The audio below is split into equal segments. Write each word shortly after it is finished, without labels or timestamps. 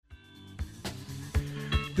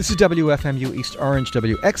This is WFMU East Orange,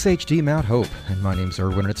 WXHD Mount Hope, and my name's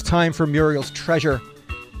Erwin, and it's time for Muriel's Treasure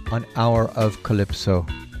on Hour of Calypso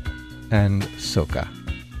and Soca.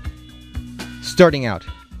 Starting out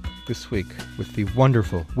this week with the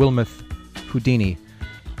wonderful Wilmoth Houdini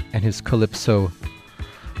and his Calypso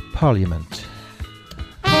Parliament.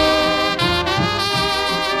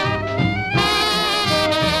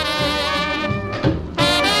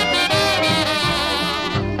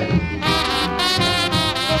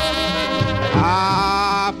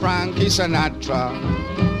 Sinatra,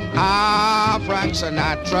 Frank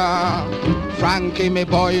Sinatra. Frankie, my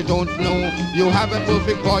boy, don't know you have a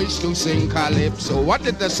perfect voice to sing calypso. What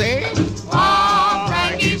did they say?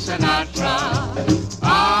 Frankie Sinatra,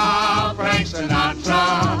 Frank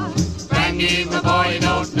Sinatra. Frankie, my boy,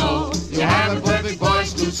 don't know you have a perfect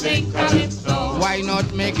voice to sing calypso. Why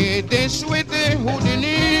not make it this with the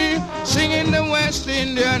Houdini, singing the West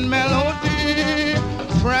Indian melody?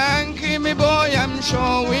 Frankie, me boy, I'm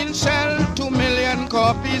sure we'll sell 2 million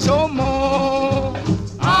copies or more.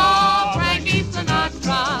 Frankie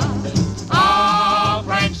Sinatra,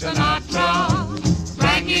 Frank Sinatra.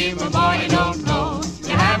 Frankie, my boy, you don't know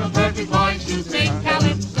you have a perfect voice to sing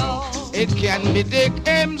calypso. It can be Dick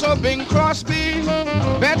Ames or Bing Crosby.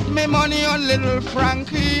 Bet me money on little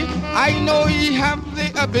Frankie. I know he have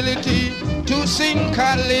the ability to sing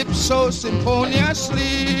calypso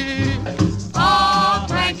symphoniously.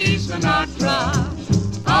 Frankie Sinatra,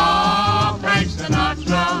 Frank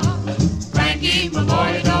Sinatra. Frankie, my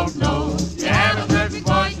boy, you don't know you have a perfect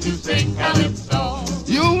voice to sing calypso.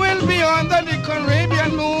 You will be under the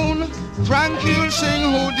Caribbean moon. Frankie will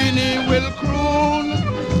sing, Houdini will croon.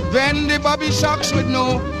 Then the Bobby Sox would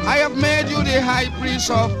know I have made you the high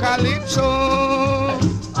priest of calypso.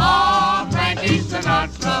 Frankie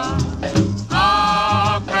Sinatra,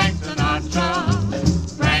 Frank Sinatra.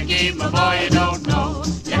 Frankie, my boy, you don't know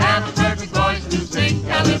you have a perfect voice to sing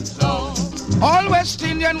calypso. All West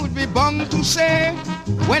Indian would be bound to say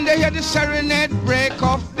when they hear the serenade break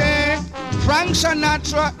of day, Frank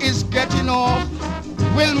Sinatra is getting off.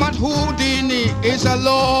 Wilmoth Houdini is a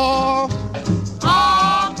law.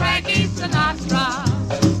 Frankie Sinatra,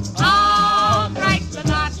 Frank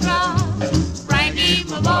Sinatra. Frankie,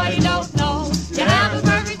 my boy, you don't know you have a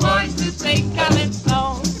perfect voice to sing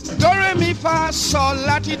calypso. Do re mi fa sol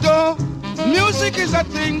la ti do. Music is a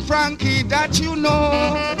thing, Frankie, that you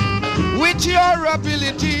know. With your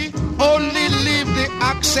ability, only leave the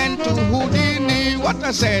accent to Houdini. What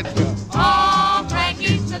I said?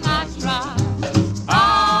 Frankie Sinatra,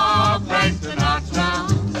 Frank Sinatra.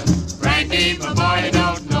 Frankie, my boy, you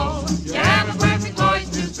don't know you have a perfect voice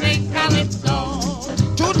to sing calypso.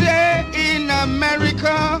 Today in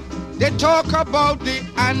America, they talk about the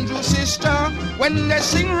Andrew sister when they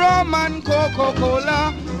sing rum and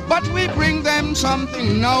Coca-Cola. But we bring them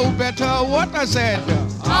something now better. What I said?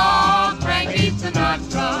 Frankie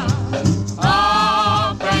Sinatra,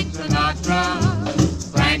 Frank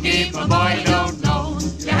Sinatra. Frankie, my boy, you don't know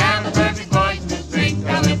you have a perfect voice to sing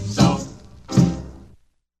calypso.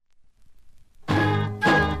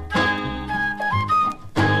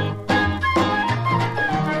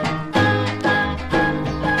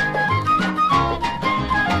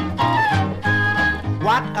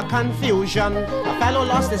 What a confusion, a fellow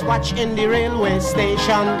lost his watch in the railway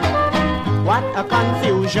station. What a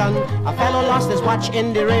confusion, a fellow lost his watch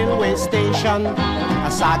in the railway station. A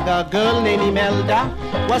saga girl named Imelda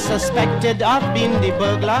was suspected of being the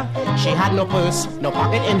burglar. She had no purse, no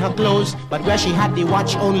pocket in her clothes, but where she had the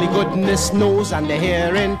watch only goodness knows. And they're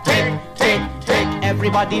hearing tick, tick, tick,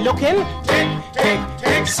 everybody looking, tick, tick,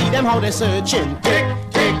 tick, see them how they're searching, tick,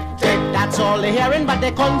 tick, tick, that's all they're hearing, but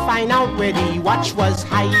they couldn't find out where the watch was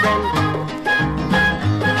hiding.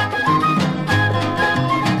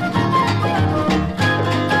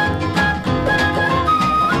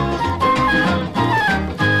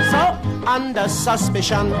 Under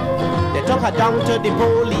suspicion, they took her down to the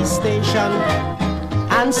police station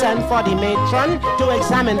and sent for the matron to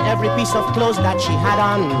examine every piece of clothes that she had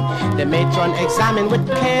on. The matron examined with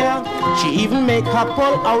care. She even made her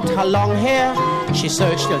pull out her long hair. She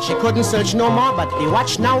searched till she couldn't search no more, but the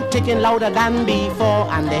watch now ticking louder than before.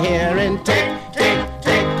 And they're hearing tick, tick,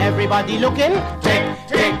 tick, everybody looking, tick,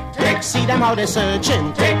 tick, tick, see them how they're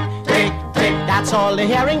searching, tick, tick, tick, that's all they're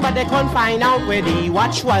hearing, but they couldn't find out where the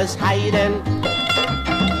watch was hiding.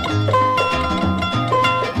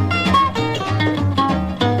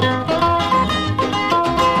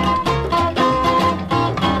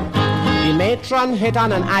 matron hit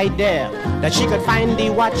on an idea that she could find the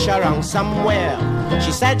watch around somewhere.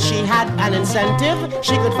 She said she had an incentive.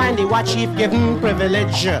 She could find the watch if given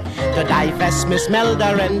privilege to divest Miss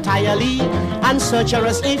Melda entirely and search her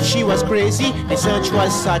as if she was crazy. The search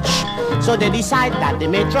was such. So they decide that the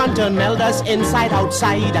matron turned Melda's inside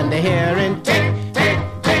outside, and they hearing tick, tick,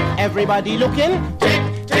 tick. Everybody looking,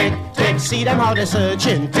 tick, tick, tick. See them how they're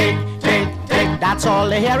searching, tick, tick, tick. That's all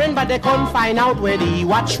they're hearing, but they couldn't find out where the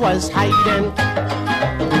watch was hiding.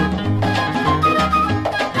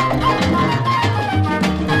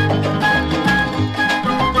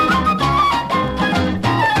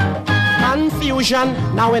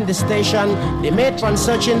 Now in the station, the matron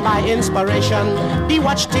searching by inspiration. The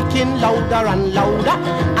watch ticking louder and louder,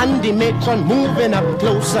 and the matron moving up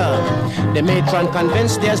closer. The matron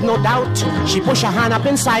convinced there's no doubt. She pushed her hand up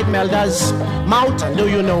inside Melda's mouth, and do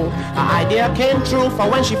you know, her idea came true. For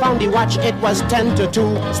when she found the watch, it was 10 to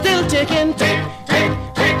 2. Still ticking, tick, tick,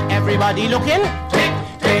 tick. Everybody looking, tick,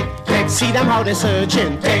 tick, tick. See them how they're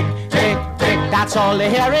searching, tick, tick, tick. That's all they're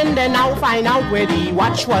hearing. They now find out where the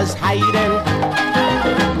watch was hiding.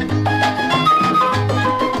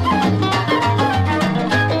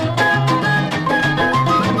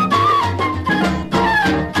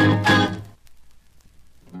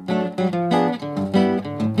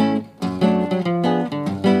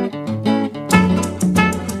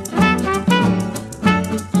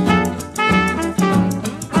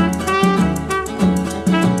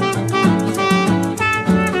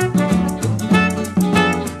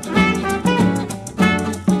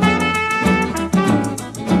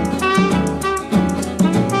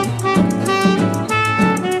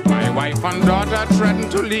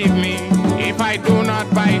 To leave me if I do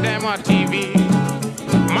not buy them a TV.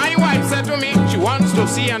 My wife said to me she wants to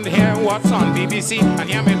see and hear what's on BBC. And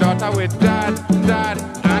hear my daughter with dad,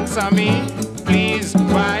 answer me. Please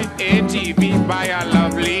buy a TV, buy a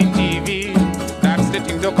lovely TV. That's the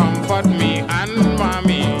thing to comfort me and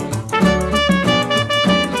mommy.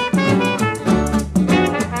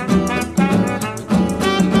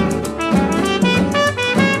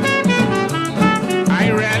 I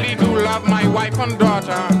really do love my wife and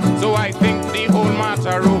daughter, so I think the whole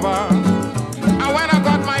matter over. And when I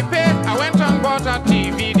got my pay, I went and bought a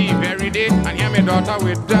TV the very day. And hear my daughter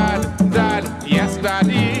with dad, yes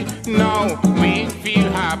daddy. Now we feel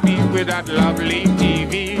happy with that lovely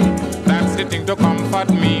TV. That's the thing to comfort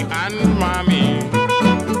me and mommy.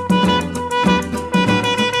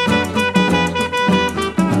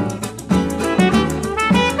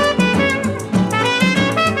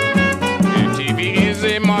 The TV is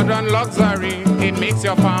a modern luxury. It makes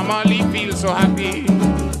your family feel so happy.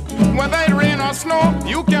 Whether it rain or snow,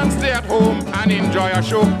 you can stay at home and enjoy a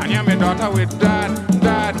show. And hear my daughter with dad,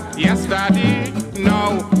 yes daddy.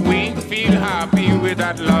 Now we feel happy with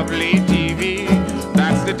that lovely TV.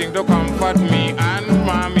 That's the thing to comfort me and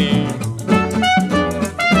mommy.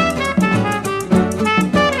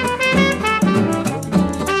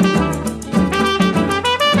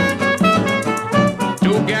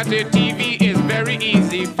 To get a TV is very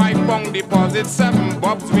easy. £5 deposit, 7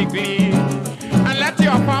 bobs weekly. And let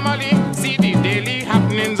your family see the daily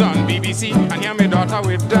happenings on BBC. And hear my daughter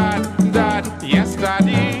with dad, yes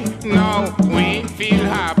daddy. Now we feel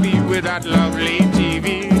happy with that lovely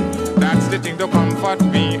TV. That's the thing to comfort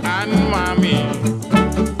me and mommy.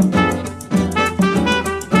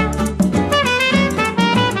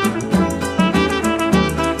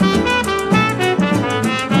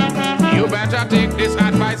 You better take this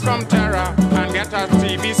advice from Terra and get a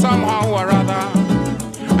TV somehow or other.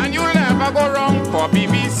 And you'll never go wrong, for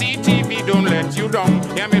BBC TV don't let you down.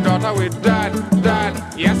 Hear me daughter with dad,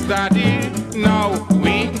 yes daddy. Now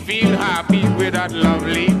we feel happy with that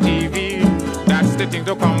lovely TV. That's the thing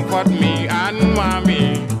to comfort me and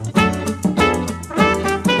mommy.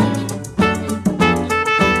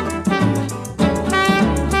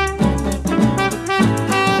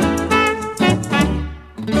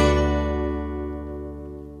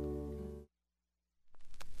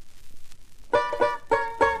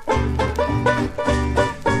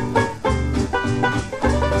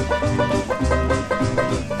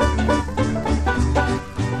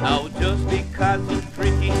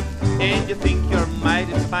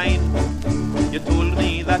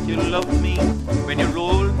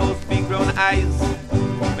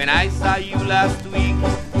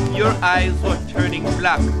 Eyes were turning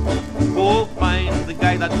black. Go find the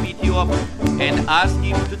guy that beat you up and ask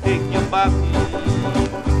him to take you back.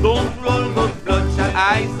 Don't roll those bloodshot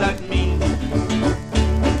eyes at me.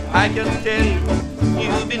 I can tell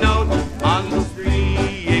you've been out on the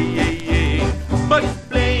street, but it's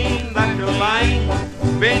plain that you're lying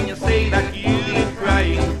when you say that you've been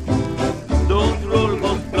crying. Don't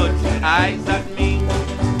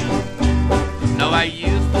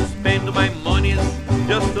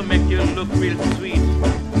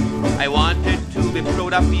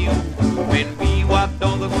you when we walk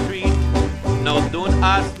down the street. Now don't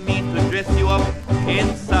ask me to dress you up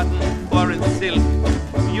in satin or in silk.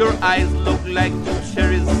 Your eyes look like two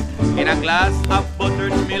cherries in a glass of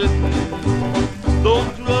buttered milk.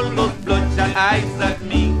 Don't roll those bloodshot eyes at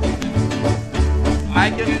me. I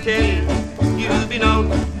can tell you've been out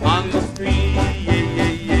on the street,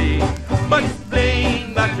 but it's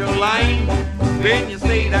plain that you're lying when you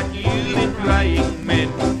say that you've been crying. Men,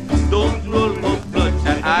 don't roll those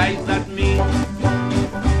bloodshot eyes at me.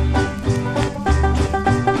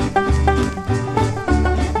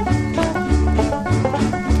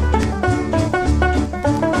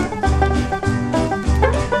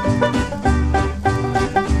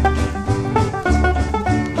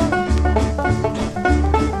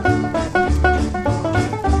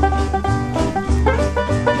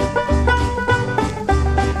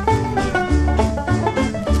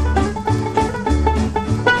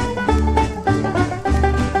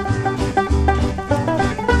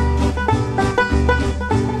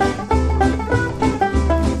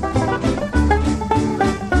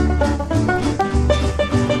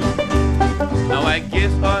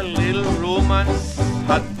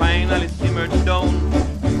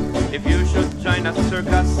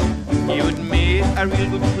 A real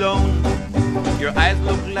good clown. Your eyes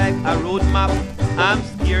look like a road map. I'm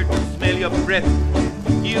scared to smell your breath.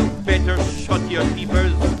 You better shut your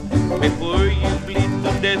peepers before you bleed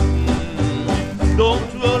to death.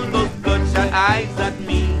 Don't roll those bloodshot eyes at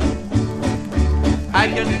me. I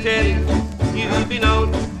can tell you've been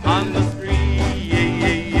out on the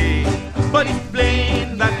street, but it's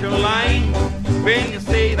plain that you're lying when you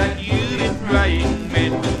say that you've been crying.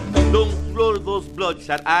 Men, don't roll those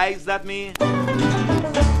bloodshot eyes at me.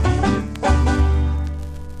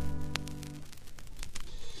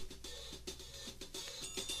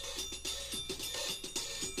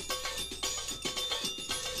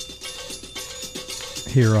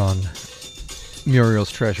 Here on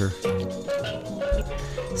Muriel's Treasure,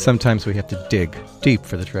 sometimes we have to dig deep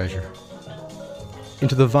for the treasure,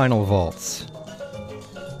 into the vinyl vaults,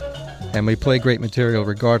 and we play great material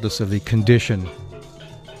regardless of the condition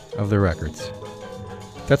of the records.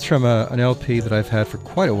 That's from an LP that I've had for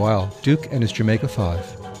quite a while, Duke and his Jamaica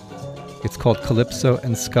 5. It's called Calypso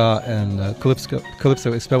and Ska, and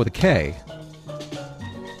Calypso is spelled with a K.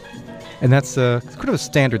 And that's kind of a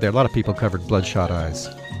standard there. A lot of people covered Bloodshot Eyes.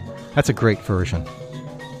 That's a great version.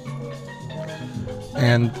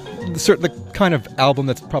 And the kind of album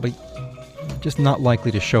that's probably just not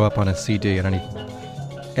likely to show up on a CD at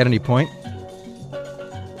any point.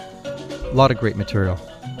 A lot of great material.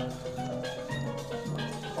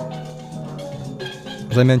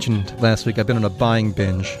 As I mentioned last week, I've been on a buying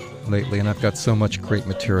binge lately, and I've got so much great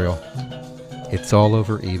material. It's all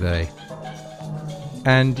over eBay.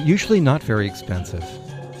 And usually not very expensive.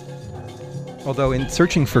 Although in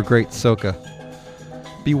searching for great soca,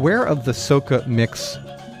 beware of the soca mix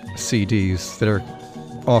CDs that are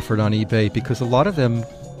offered on eBay, because a lot of them,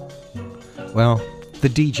 well, the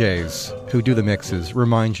DJs who do the mixes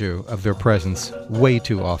remind you of their presence way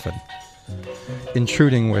too often,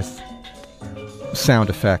 intruding with sound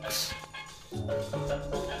effects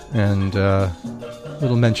and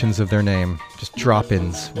little mentions of their name, just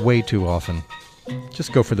drop-ins way too often.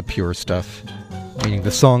 Just go for the pure stuff, meaning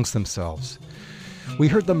the songs themselves. We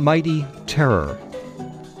heard The Mighty Terror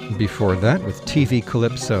before that with TV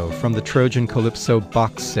Calypso from the Trojan Calypso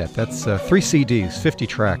box set. That's 3 CDs, 50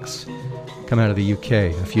 tracks, come out of the UK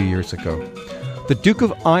a few years ago. The Duke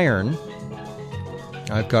of Iron.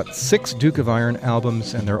 I've got 6 Duke of Iron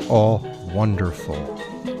albums, and they're all wonderful.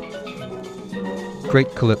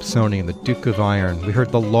 Great Calypsonian, the Duke of Iron. We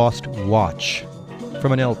heard The Lost Watch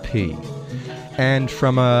from an LP. And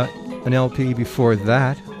from an LP before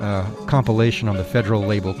that, a compilation on the Federal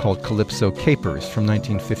label called Calypso Capers from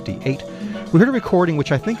 1958. We heard a recording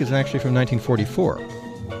which I think is actually from 1944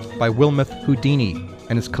 by Wilmoth Houdini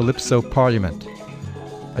and his Calypso Parliament.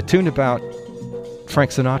 A tune about Frank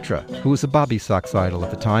Sinatra, who was a Bobby Sox idol at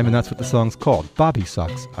the time, and that's what the song's called, Bobby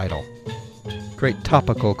Sox Idol. Great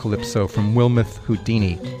topical Calypso from Wilmoth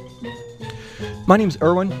Houdini. My name's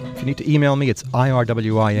Irwin. If you need to email me, it's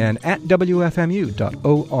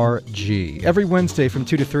irwin@wfmu.org. Every Wednesday from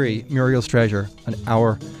 2 to 3, Muriel's Treasure, an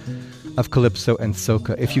hour of Calypso and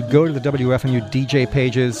Soca. If you go to the WFMU DJ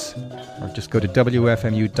pages, or just go to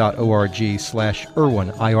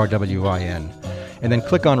wfmu.org/Irwin, IRWIN, and then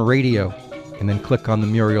click on Radio, and then click on the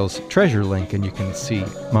Muriel's Treasure link, and you can see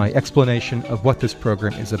my explanation of what this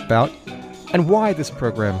program is about and why this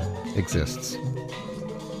program exists.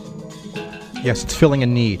 Yes, it's filling a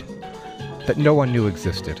need that no one knew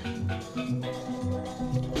existed.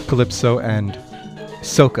 Calypso and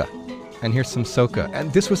Soca. And here's some soca.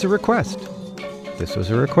 And this was a request. This was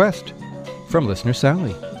a request from listener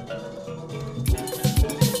Sally.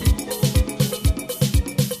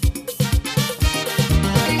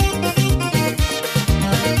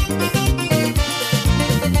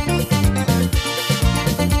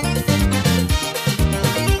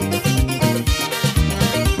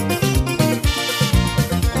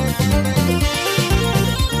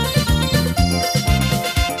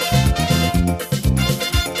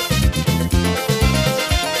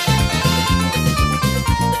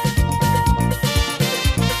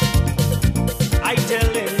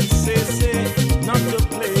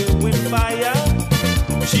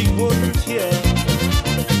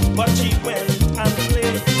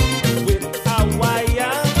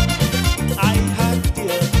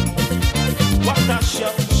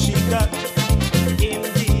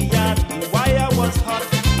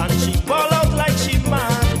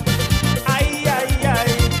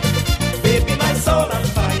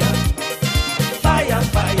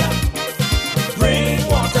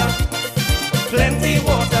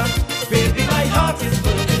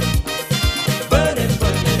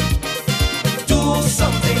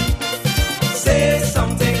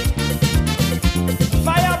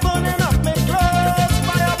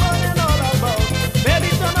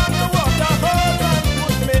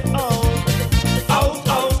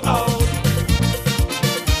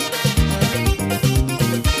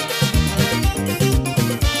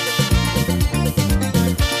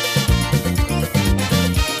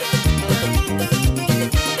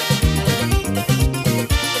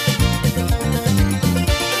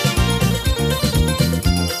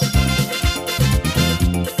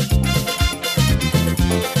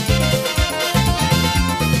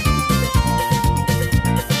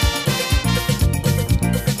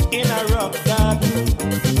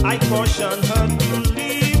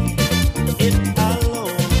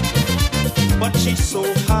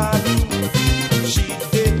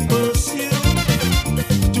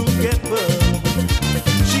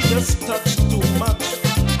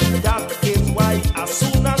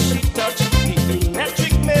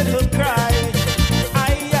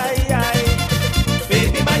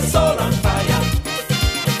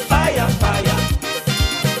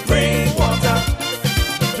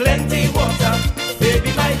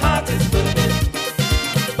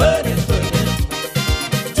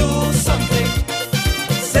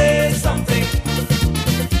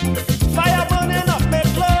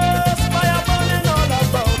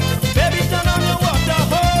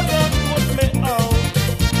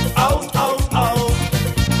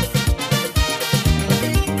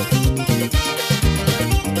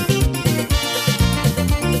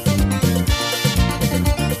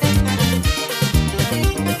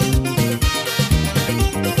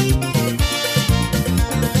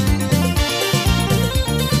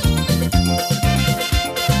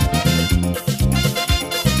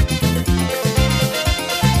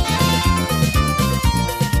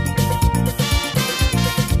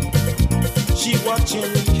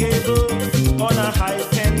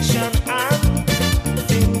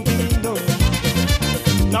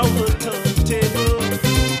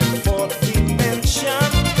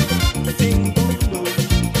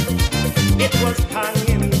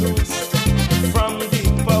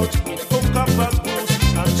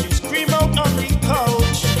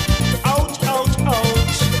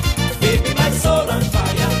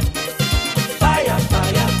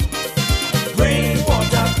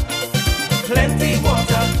 Plenty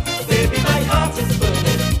water, baby, my heart is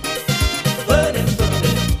burning.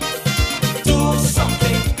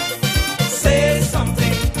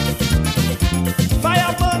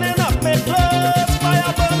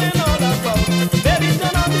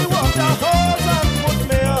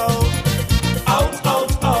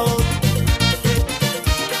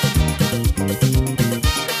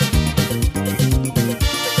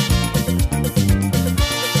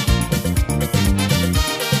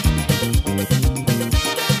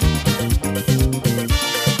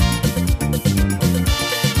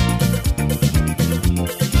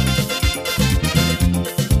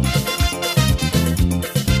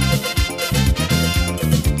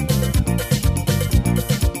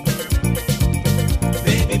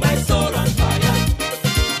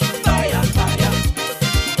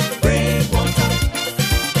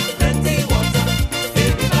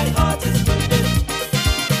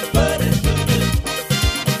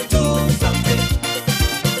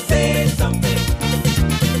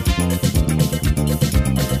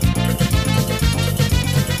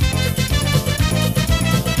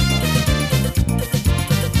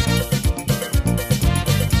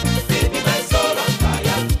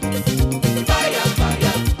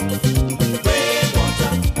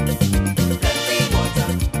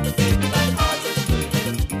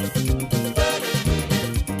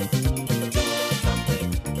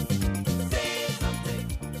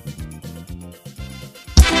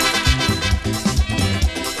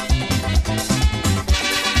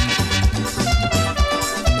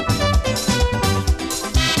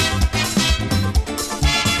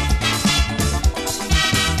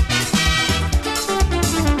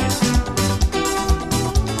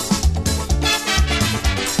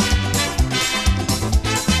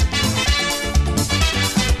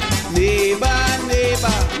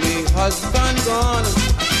 husband gone,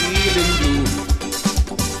 feeling blue.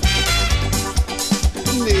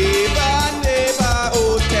 Neighbor, neighbor,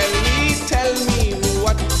 oh tell me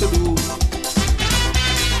what to do.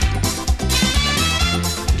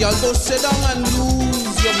 Girl, go sit down and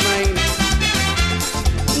lose your mind.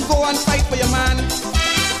 Go and fight for your man.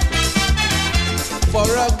 For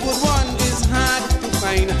a good one is hard to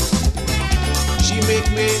find. She make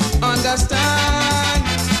me understand.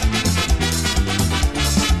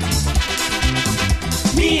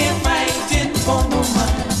 Me ain't fighting for no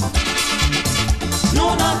man.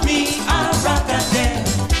 No, not me, I'd rather dead.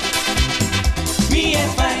 Me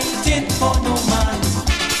ain't fighting for no man.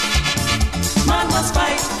 Man must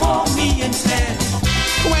fight for me instead.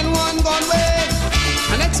 When one gone away,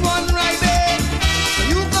 the next one right there. So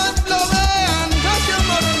you got blow away and hurt your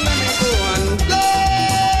mother and let me go and play.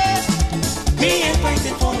 Me ain't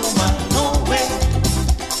fighting for no man, no way.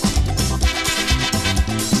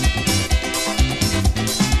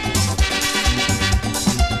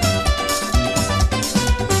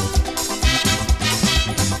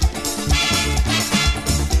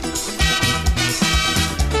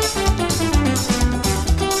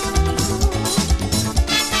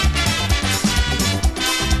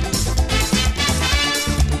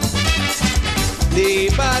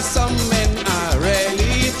 Neighbor, some men are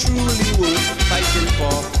really truly worth fighting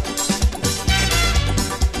for.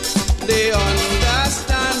 They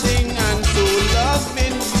understanding and so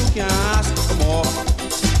loving you can't ask for more.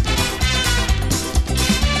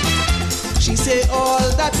 She say all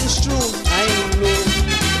that is true, I know.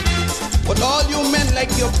 But all you men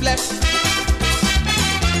like you're blessed.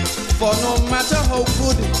 For no matter how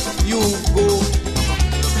good you go,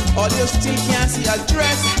 all you still can't see a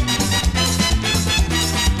dress.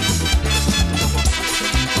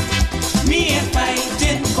 Me ain't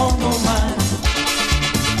fighting for no man.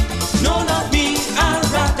 No, not me, I'd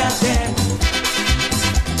rather dead.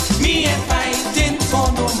 Me ain't fighting for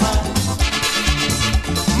no man.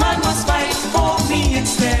 Man must fight for me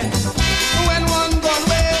instead. When one gone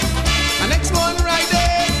away, the next one right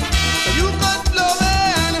there. So you got blow away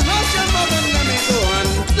and hush your mouth and let me go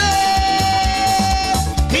and play.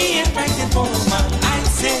 Me ain't fighting for no man, I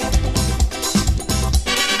say.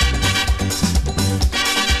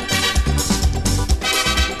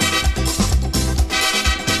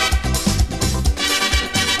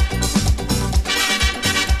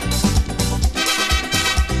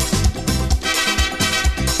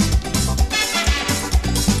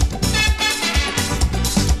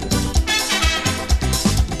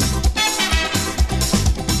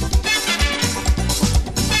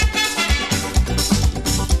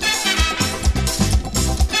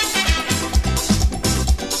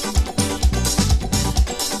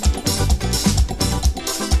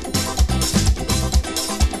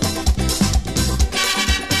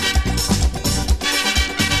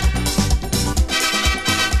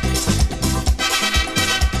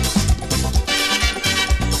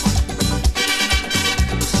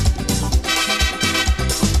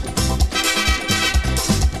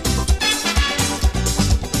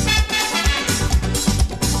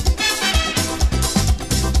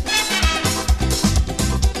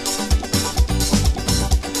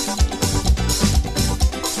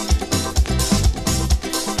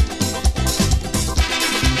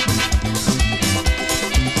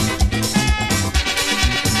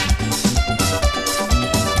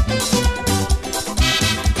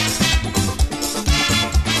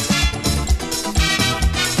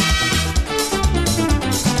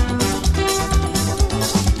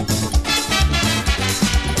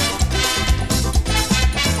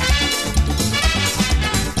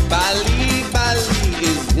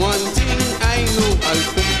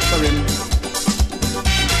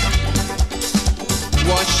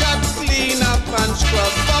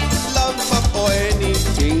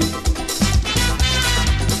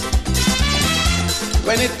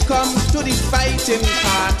 When it comes to the fighting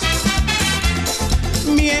part,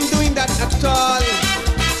 me ain't doing that at all.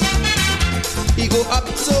 He go up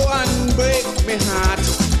so and break me heart,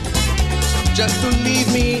 just to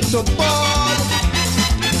leave me to fall.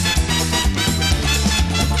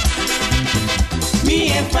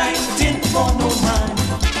 Me ain't fighting for no man.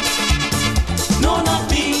 No, not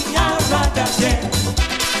me, I'd rather dead.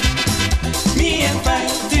 Me ain't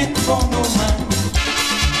fighting for no man.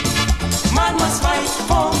 Man must fight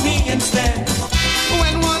for me instead.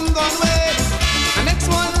 When one gone away, the next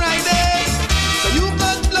one right there. So you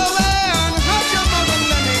got blow away and hurt your mouth and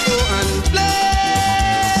let me go and play.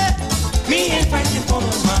 Me ain't fighting for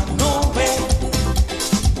no man, no way.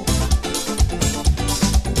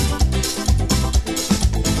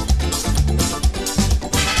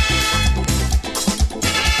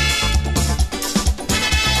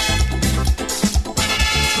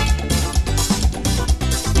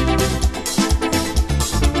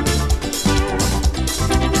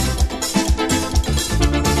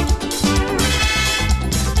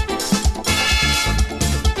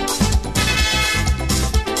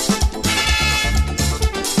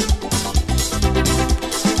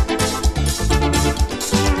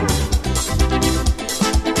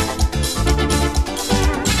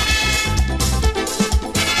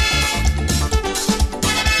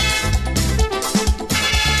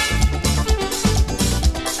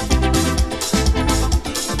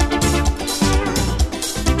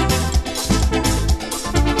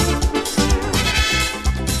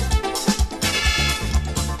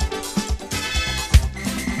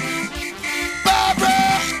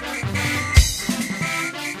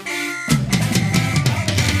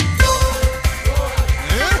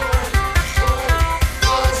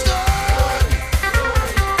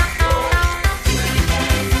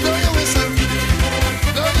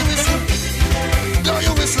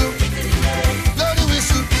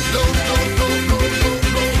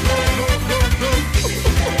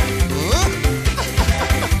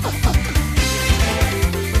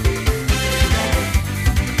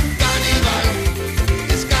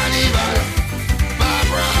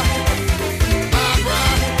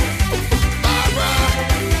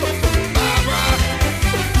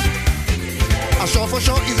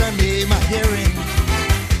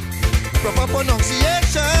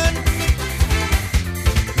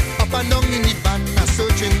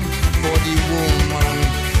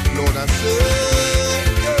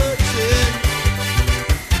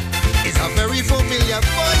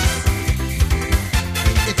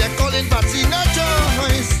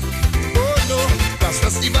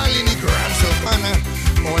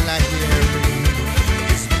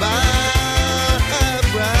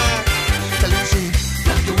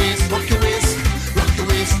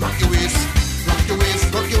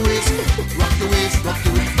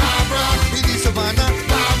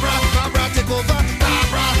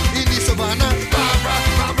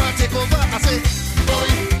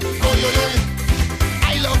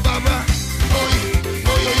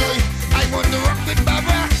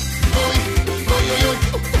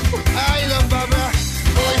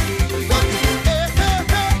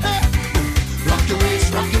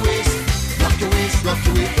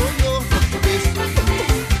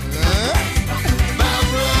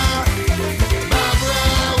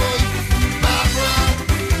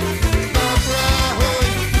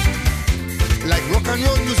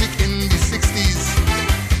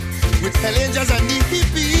 preachers and the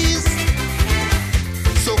hippies.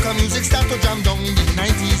 Soca music start to jam down in the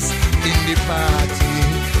 90s. In the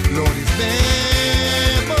party, Lord is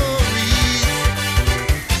memories.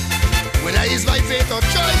 Whether it's by faith or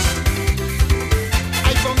choice,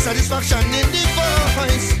 I found satisfaction in the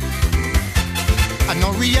voice. I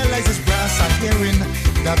now realize it's brass and hearing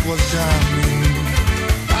that was jamming.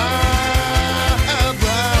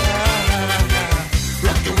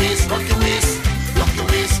 Rock your waist, rock your waist, rock your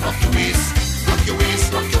waist, rock your waist, rock your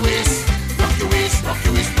waist, rock your waist, rock your waist, rock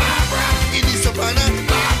your waist. Barbara, in the savannah,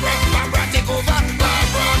 Barbara, Barbara take over,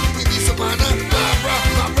 Barbara, in the savannah, Barbara,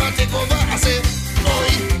 Barbara take over. I say,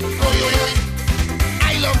 oi, oi, oi, oi,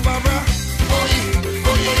 I love Barbara, oi,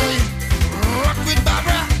 oi, oi, oi, rock with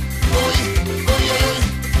Barbara, oi, oi, oi, oi,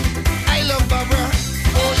 I love Barbara,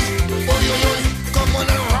 oi, oi, oi, oi, come on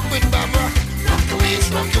and rock with Barbara, rock your waist,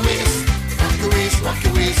 rock your waist. Rock your waist, rock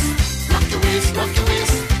your waist, rock your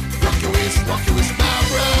waist, rock your waist, rock your waist,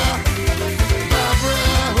 Barbara, Barbara,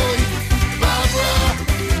 hoy, Barbara,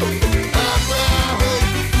 Barbara, hoy,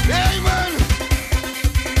 hey man,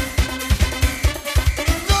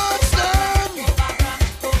 don't stand,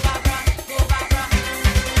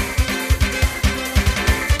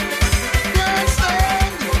 don't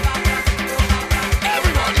stand,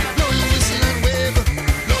 everybody, blow your whistle and wave,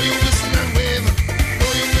 blow your whistle and wave,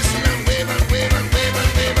 blow your whistle and wave and wave and wave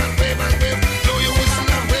and wave and wave and wave. Blow your whistle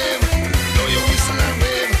and wave. Blow your whistle and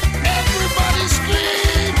wave. Everybody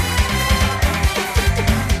scream.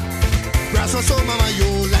 Brass and soul, mama, yo,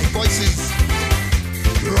 like voices.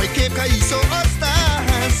 Roy Cape, Kaiso, all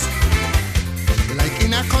stars. Like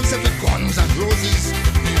in a concert with guns and roses.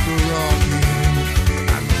 People rocking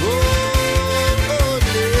and rolling.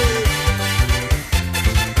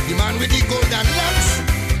 The man with the golden locks.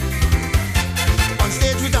 On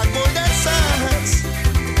stage with a golden sax.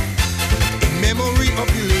 In memory of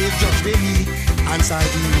the late George Bailey and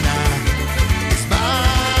Sardina. It's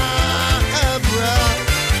Barbara.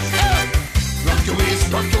 Hey! Rock your waist,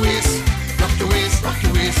 rock your waist, rock your waist, rock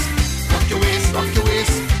your waist, rock your waist, rock your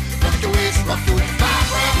waist, rock your waist, rock your waist.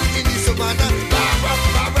 Barbara in the savannah, Barbara,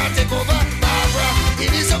 Barbara take over, Barbara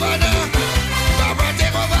in the savannah, Barbara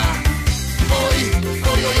take over. Oi,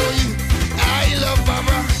 oi, oi, oi, I love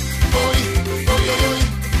Barbara. Oi, oi, oi, oi,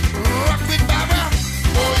 rock with Barbara.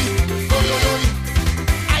 Oi, oi, oi, oi,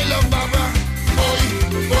 I love Barbara. Oi,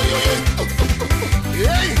 oi, oi, oi,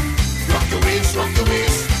 hey, rock your waist, rock your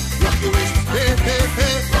waist, rock your waist, hey, hey,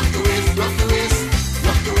 hey, rock your waist, rock your waist,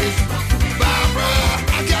 rock your waist, Barbara.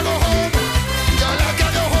 I can't go home, girl, I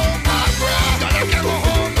can't go home, Barbara. Girl, I can't go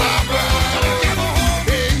home, Barbara. Girl, I can't go home,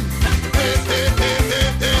 hey, hey, hey, hey, hey,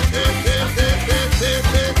 hey, hey, hey, hey, hey, hey,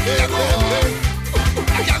 hey, hey, go home.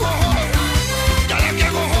 I can't go home. Girl, I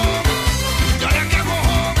can't go home. Girl, I can't go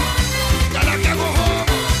home. Girl, I can't go home.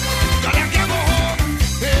 Girl, I can't go home.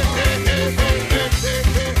 Hey, hey, hey, hey, hey, hey,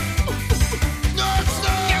 hey. No,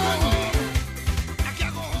 stop. I can't go home. I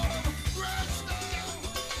can't go home.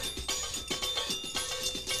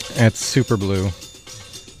 That's Super Blue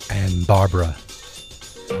and Barbara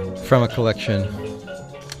from a collection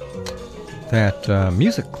that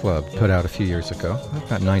Music Club put out a few years ago.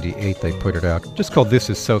 About 98 they put it out. Just called This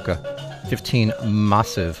Is Soca. 15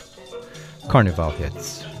 massive Carnival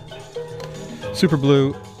hits. Super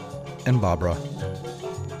Blue and Barbara.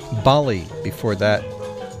 Bali before that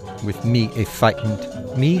with Me A Fightin'.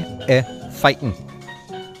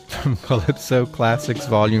 From Calypso Classics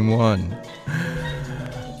Volume 1.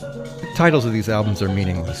 The titles of these albums are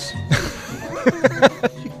meaningless.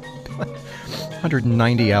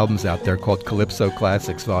 190 albums out there called Calypso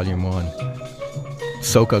Classics Volume 1.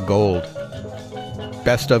 Soca Gold.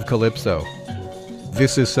 Best of Calypso.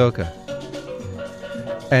 This is Soca.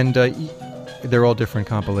 And they're all different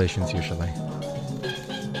compilations usually.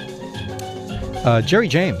 Jerry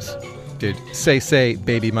James did Say Say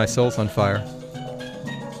Baby My Soul's on Fire.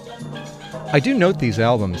 I do note these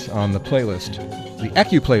albums on the playlist, the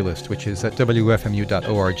Acu playlist, which is at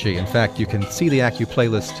wfmu.org. In fact, you can see the Acu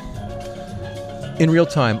playlist in real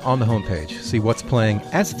time on the homepage. See what's playing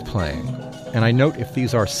as it's playing. And I note if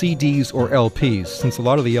these are CDs or LPs, since a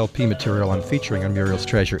lot of the LP material I'm featuring on Muriel's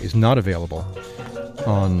Treasure is not available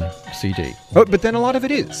on CD. Oh, but then a lot of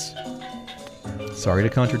it is. Sorry to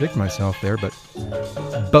contradict myself there, but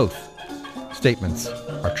both statements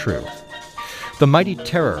are true. The Mighty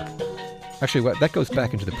Terror. Actually, that goes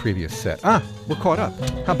back into the previous set. We're caught up.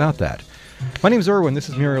 How about that? My name's Irwin. This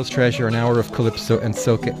is Muriel's Treasure, an hour of Calypso and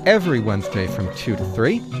Soca every Wednesday from 2 to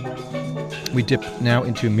 3. We dip now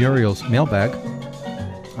into Muriel's mailbag.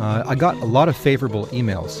 I got a lot of favorable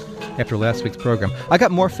emails after last week's program. I got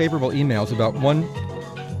more favorable emails about one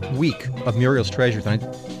week of Muriel's Treasure than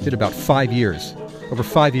I did about 5 years. Over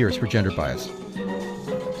 5 years for Gender Bias.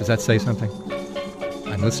 Does that say something?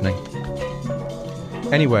 I'm listening.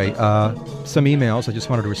 Anyway, some emails. I just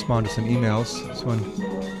wanted to respond to some emails. This one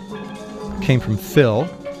came from Phil.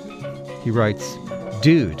 He writes,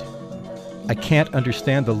 "Dude, I can't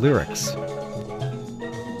understand the lyrics."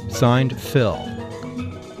 Signed, Phil.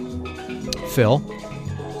 Phil,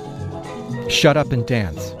 shut up and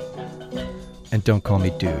dance. And don't call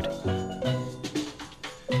me dude.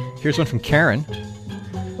 Here's one from Karen.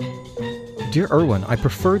 "Dear Irwin, I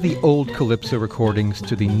prefer the old Calypso recordings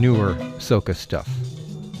to the newer soca stuff."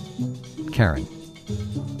 Karen.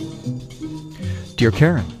 "Dear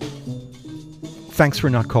Karen, thanks for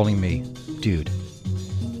not calling me dude.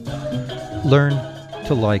 Learn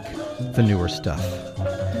to like the newer stuff.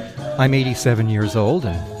 I'm 87 years old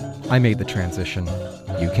and I made the transition.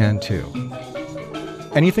 You can too.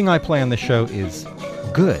 Anything I play on the show is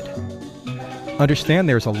good. Understand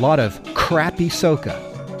there's a lot of crappy soca.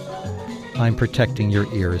 I'm protecting your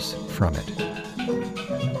ears from it."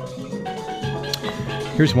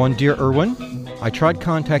 Here's one. "Dear Irwin, I tried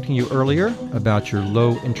contacting you earlier about your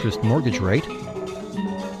low interest mortgage rate.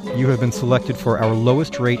 You have been selected for our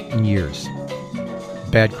lowest rate in years.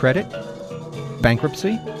 Bad credit?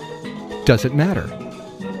 Bankruptcy? Does it matter?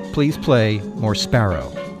 Please play more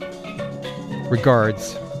Sparrow.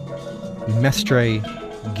 Regards, Mestre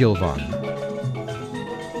Gilvan."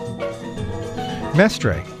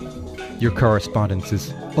 Mestre, your correspondence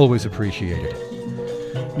is always appreciated.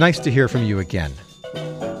 Nice to hear from you again.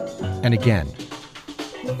 And again.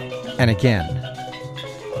 And again.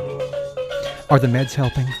 Are the meds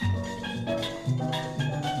helping?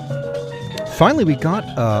 Finally, we got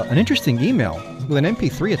an interesting email with an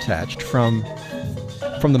MP3 attached from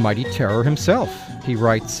the Mighty Terror himself. He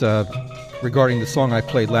writes, regarding the song I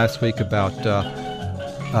played last week about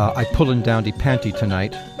I Pullin' Down de Panty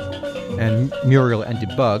Tonight and Muriel and de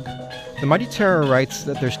Bug, the Mighty Terror writes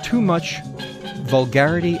that there's too much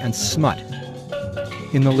vulgarity and smut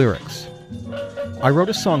in the lyrics. I wrote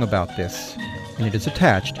a song about this, and it is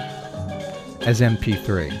attached as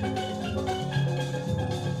MP3.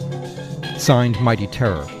 Signed, Mighty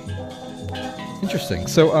Terror. Interesting.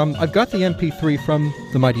 So I've got the MP3 from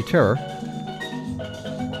the Mighty Terror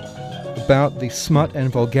about the smut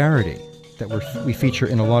and vulgarity that we feature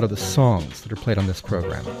in a lot of the songs that are played on this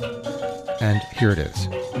program. And here it is.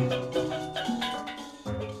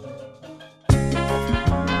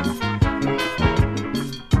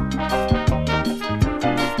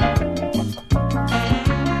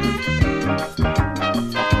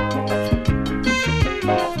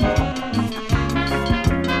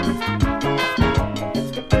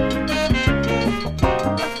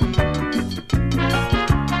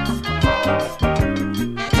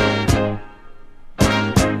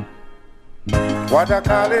 What a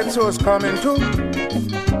calypso's coming to?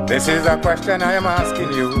 This is a question I am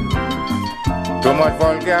asking you. Too much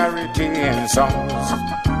vulgarity in songs.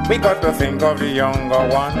 We got to think of the younger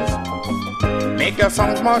ones. Make your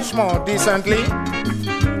songs much more decently,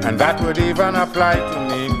 and that would even apply to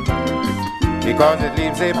me, because it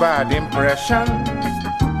leaves a bad impression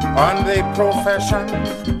on the profession.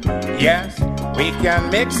 Yes, we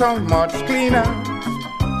can make songs much cleaner,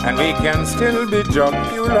 and we can still be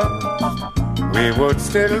jocular. We would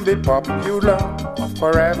still be popular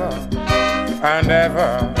forever and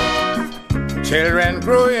ever. Children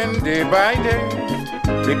growing day by day,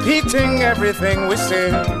 repeating everything we say.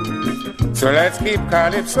 So let's keep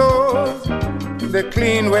calypso the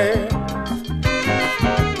clean way.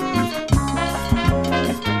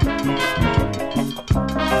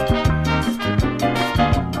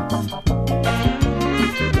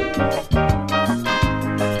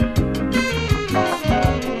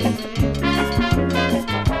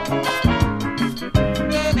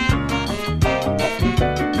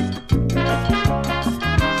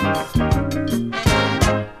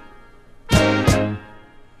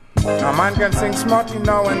 A man can sing smarty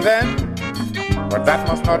now and then, but that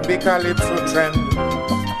must not be calypso trend.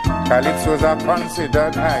 Calypsos are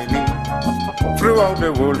considered highly throughout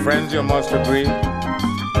the world, friends, you must agree.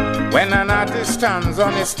 When an artist stands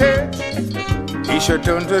on a stage, he should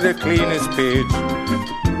turn to the cleanest page,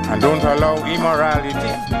 and don't allow immorality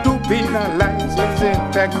to penalize his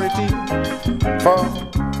integrity. For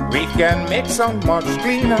we can make sound much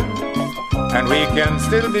cleaner, and we can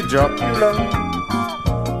still be jocular.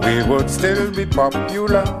 We would still be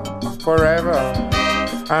popular forever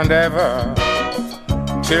and ever.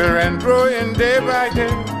 Children growing day by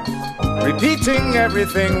day, repeating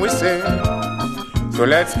everything we say. So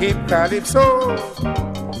let's keep calypso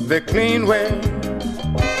the clean way.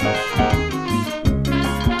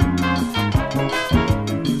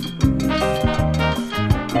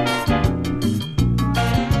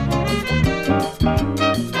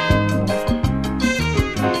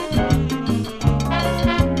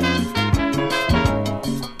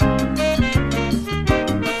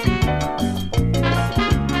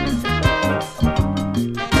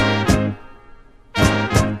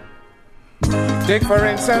 Take for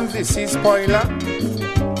instance the sea spoiler.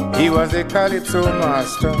 He was a calypso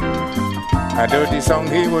master. A dirty song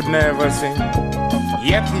he would never sing.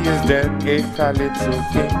 Yet he is dead, a calypso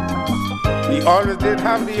king. He always did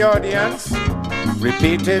have the audience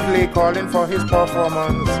repeatedly calling for his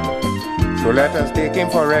performance. So let us take him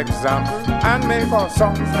for example and make our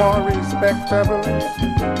songs more respectable.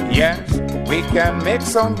 Yes, we can make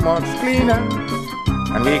songs much cleaner,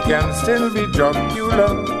 and we can still be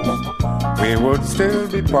jocular. We would still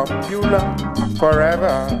be popular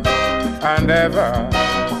forever and ever.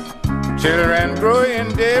 Children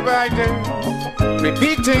growing day by day,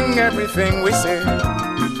 repeating everything we say.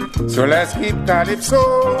 So let's keep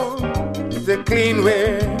calypso the clean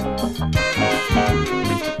way.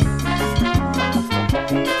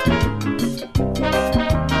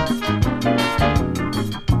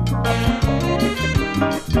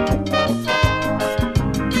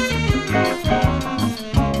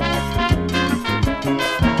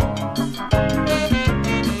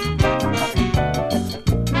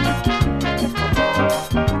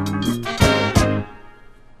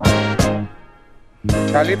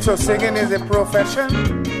 Calypso singing is a profession,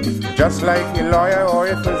 just like a lawyer or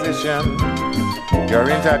a physician. Your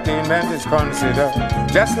entertainment is considered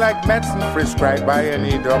just like medicine prescribed by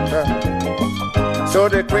any doctor. So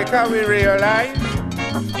the quicker we realize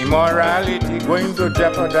immorality going to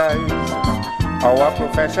jeopardize our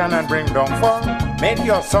profession and bring downfall, make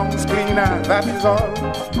your songs cleaner, that is all.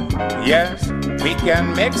 Yes, we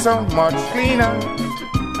can make songs much cleaner,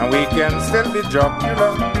 and we can still be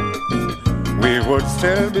jocular. We would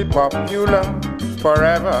still be popular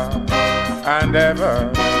forever and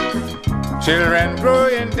ever. Children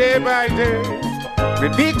growing day by day,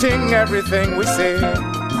 repeating everything we say.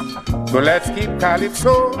 So let's keep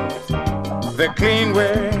calypso the clean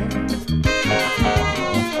way.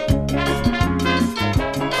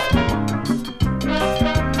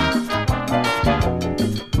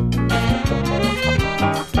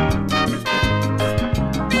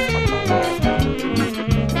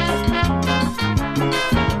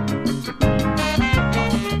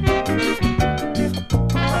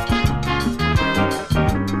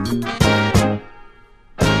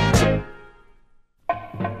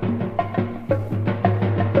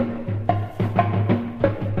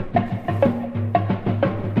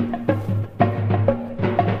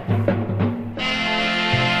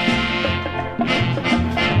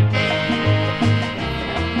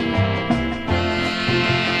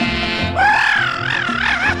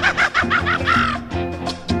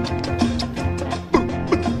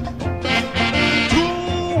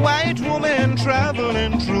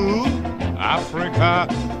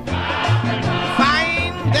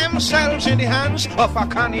 Of a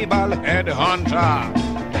cannibal headhunter.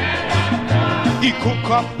 He cook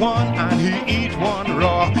up one and he eat one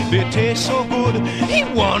raw. They taste so good, he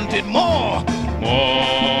wanted more.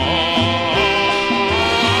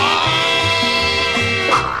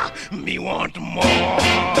 Me want more.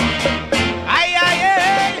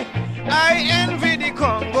 I envy the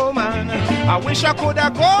Congo man. I wish I could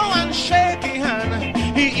have go and shake his hand.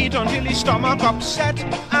 He eat until his stomach upset,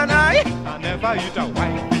 and I never eat a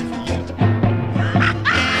white beef yet.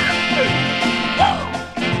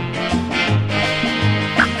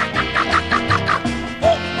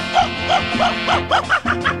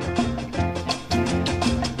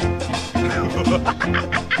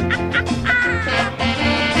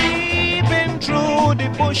 Peeping through the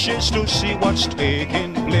bushes to see what's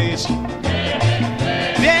taking place.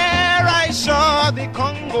 There I saw the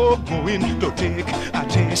Congo going to take a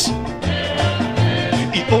taste.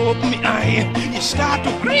 He opened me eye, he start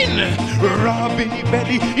to grin. Robbie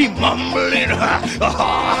belly, he mumbling.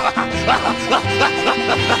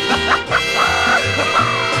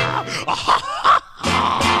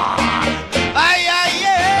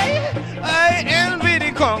 I envy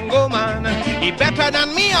the Congo man. He better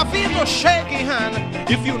than me, I feel to shake his hand.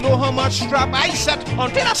 If you know how much strap I set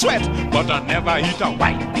until I sweat, but I never eat a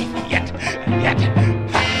white beef yet.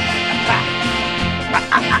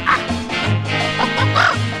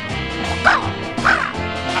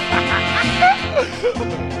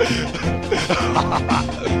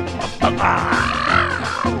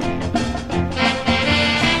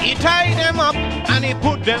 He tied them up and he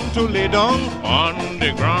put them to lay down on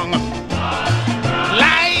the ground.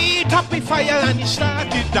 Light up the fire and he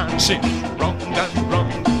started dancing round and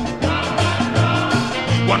round.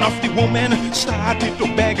 One of the women started to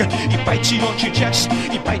beg. He bites you on your chest,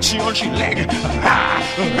 he bites you on your leg.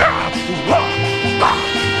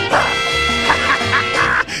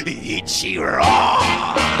 It's raw.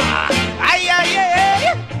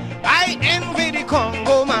 I envy the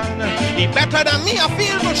Congo man. He better than me. I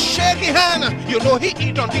feel to shake his hand. You know he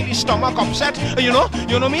eat until his stomach upset. You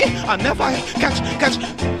know me. I never catch.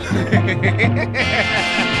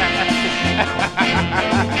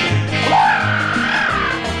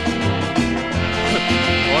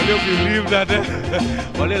 Only believe that.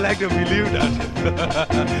 Only like to believe that.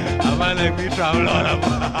 A man like me travel all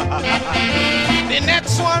about. The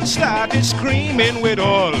next one started screaming with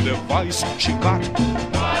all the voice she got.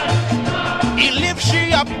 He lifts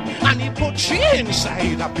she up and he put she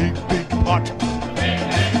inside a big pot.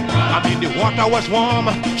 I mean the water was warm.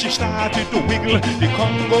 She started to wiggle. The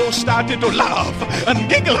Congo started to laugh and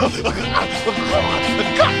giggle.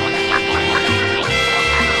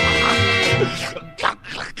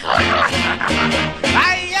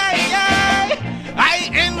 I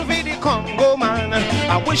envy the Congo man.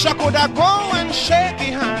 I wish I could have go and shake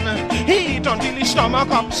his hand. He eat until his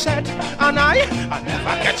stomach upset. And I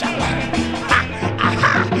never catch up.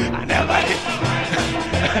 I never hit.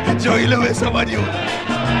 Joey Lewis about you.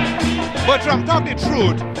 But I'm talking the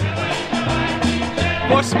truth.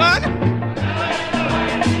 Bossman,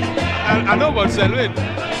 I know about Selwyn.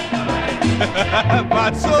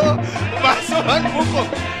 Basso and Buko.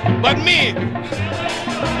 But me,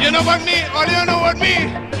 you know what me? Or you know what me?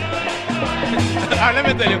 Let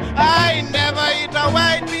me tell you, I never eat a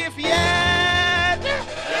white beef yet.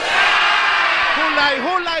 Who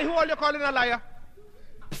lie? Who are you calling a liar?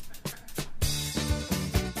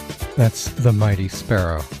 That's the Mighty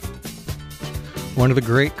Sparrow, one of the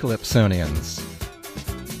great Calypsonians,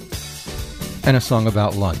 and a song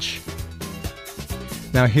about lunch.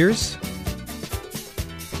 Now here's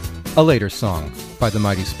a later song by the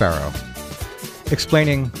Mighty Sparrow,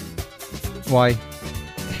 explaining why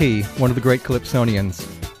he, one of the great Calypsonians,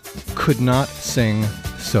 could not sing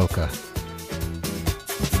soca.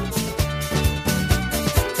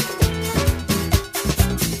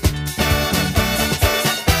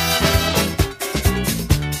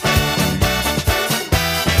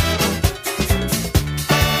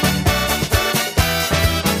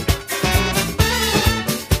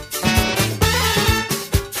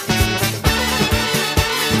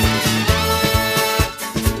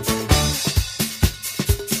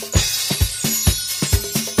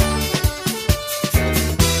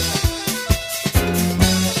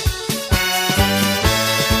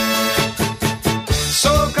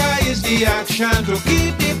 To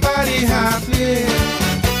keep the body happy.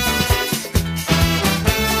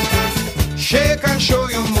 Shake and show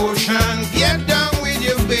your motion. Get down with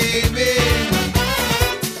your baby.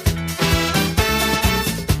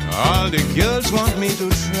 All the girls want me to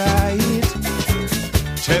try it,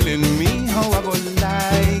 telling me how I go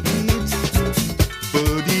like it.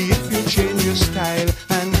 Buddy, if you change your style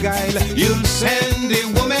and guile, you'll send the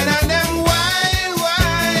woman and them wild.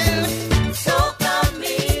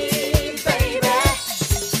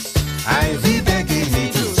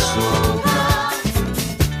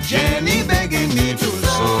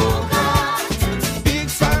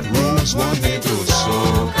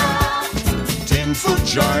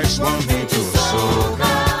 Joyce want me to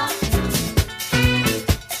soca.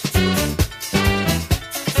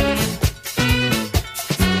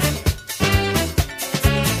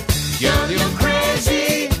 Girl, you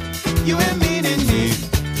crazy, you ain't meaning me.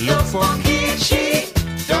 Look for Kichi,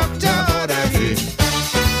 Dr. Odahi.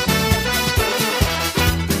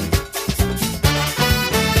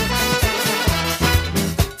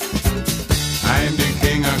 I'm the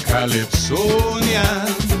king of Calypsonia.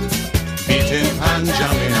 Beating and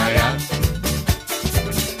jamming I am.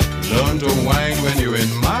 Learn to whine when you're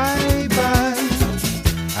in my band.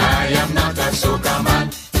 I am not a soca man.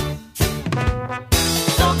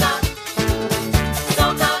 Soca,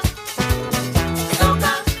 soca,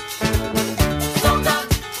 soca, soca.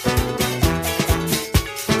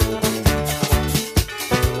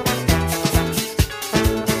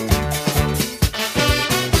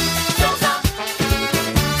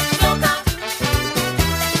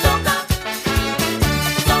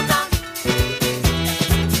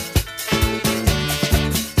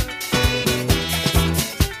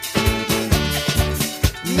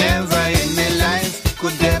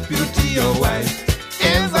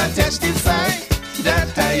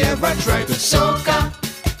 Try to soca,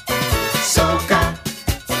 soca,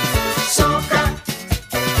 soca,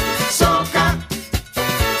 soca,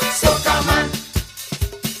 soca man.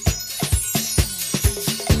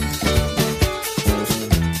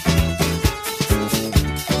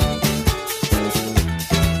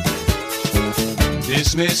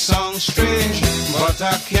 This may sound strange, but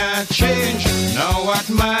I can't change. Now at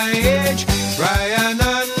my age, try and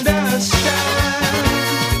understand.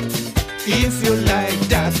 If you like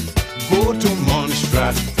that, go to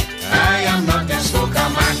Montserrat. I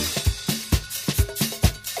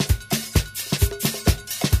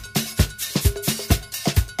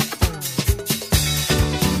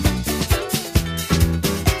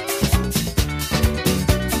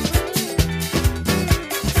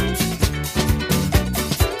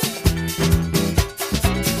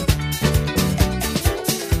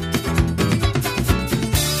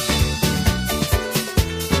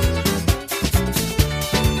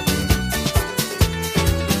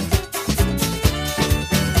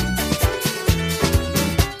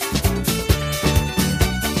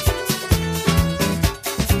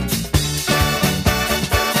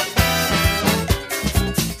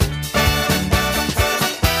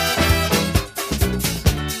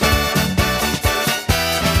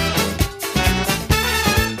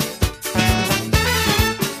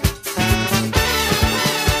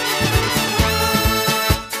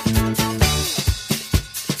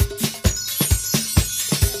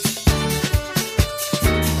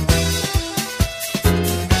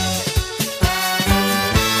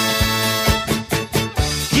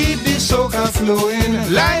flowing,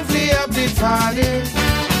 lively up the party.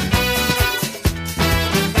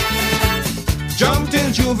 Jump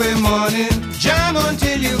till Juve morning, jam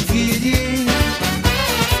until you giddy.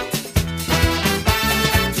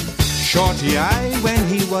 Shorty eye when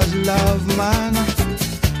he was love man,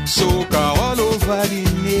 soca all over the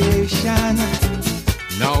nation.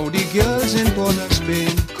 Now the girls in Port of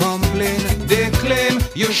Spain complain, they claim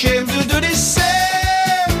you're ashamed to do the same.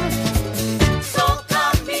 Soca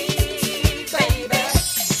me, baby.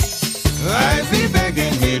 I feel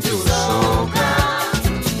begging me to soca.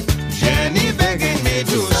 Jenny begging me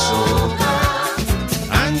to soca.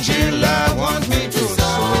 Angela want me to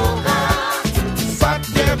soca. Fat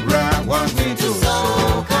Deborah want me to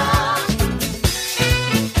soca.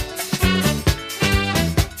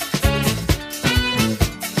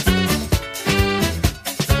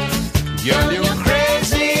 Girl, you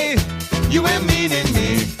crazy, you ain't meaning me.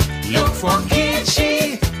 Look for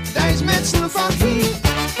Kichi, that is medicine for me.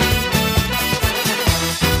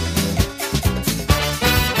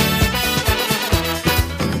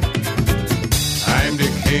 I'm the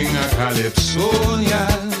king of Calypso,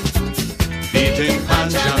 yeah. Beating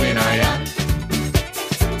Panjamina.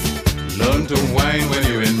 Learn to whine when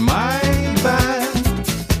you're in my band.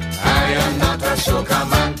 I am not a soca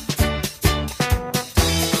man.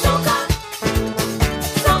 Soca,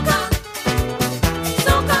 soca,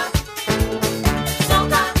 soca,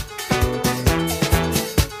 soca.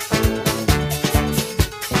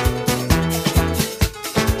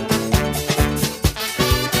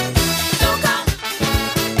 Soca,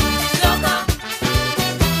 soca,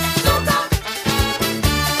 soca,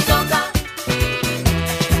 soca.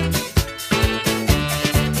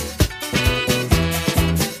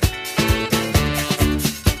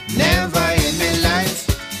 Never in my life,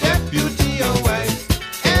 deputy or wife,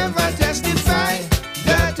 ever testify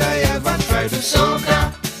that I ever tried to soca,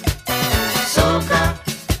 soca,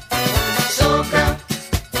 soca,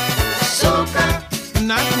 soca.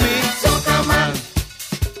 Not me, soca man.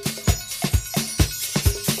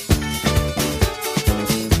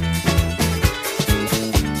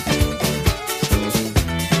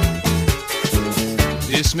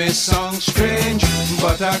 This may sound strange,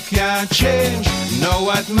 but I can't change.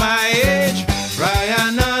 Now at my age, try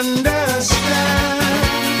and understand.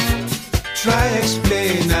 Try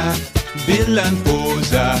explain, Bill and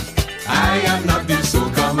Poser. I am not the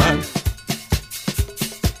soca man.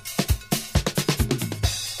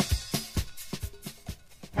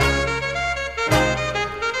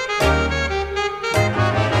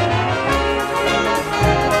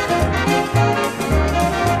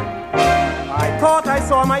 I thought I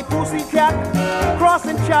saw my pussycat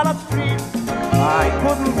crossing Charlotte Street. I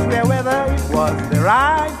couldn't swear whether it was the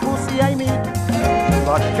right pussy I meet.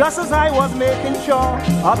 But just as I was making sure,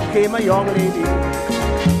 up came a young lady.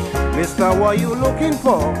 Mister, what you looking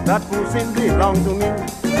for? That pussy belong to me.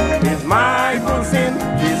 It's my pussy,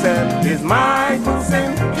 she said. It's my pussy,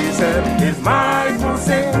 she said. It's my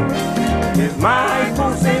pussy, it's my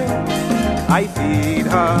pussy. I feed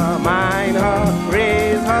her, mind her,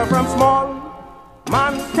 raise her from small.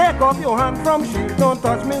 Man, take off your hand from she, don't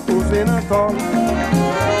touch me pussy at all.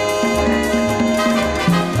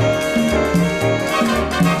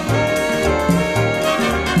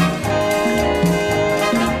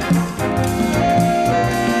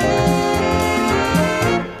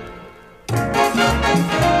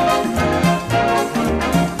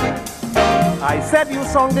 I said you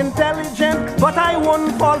sound intelligent, but I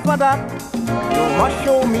won't fall for that. You must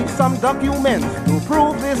show me some documents to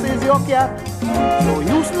prove this is your cat. So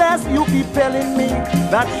useless, you keep telling me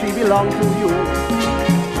that she belongs to you.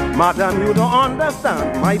 Madam, you don't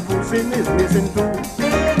understand, my pussy is missing too.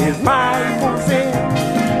 It's my pussy,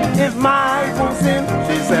 it's my pussy,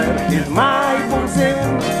 she said. It's my pussy,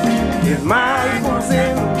 it's my pussy.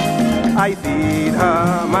 I feed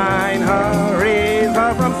her, mind her, raise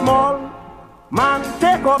her from small. Man,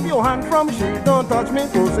 take off your hand from she, don't touch me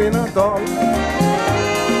pussy at all.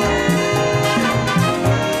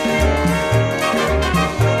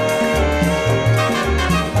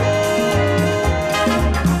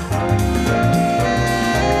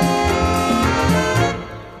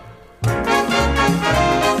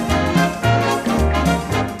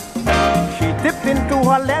 Into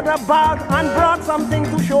her leather bag and brought something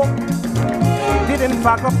to show. She did in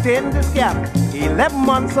fact obtain this gap 11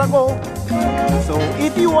 months ago. So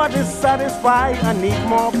if you are dissatisfied and need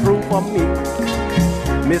more proof of me,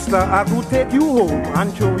 Mister, I could take you home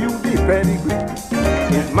and show you the pedigree.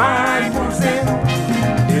 It's my pussy,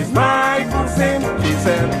 it's my pussy, she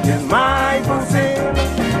said. It's my pussy,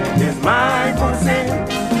 it's my pussy.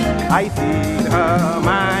 I feed her,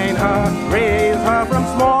 mind her, raise her from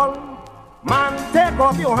small. My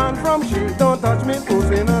off your hand from she. Don't touch me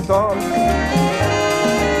pussy at all.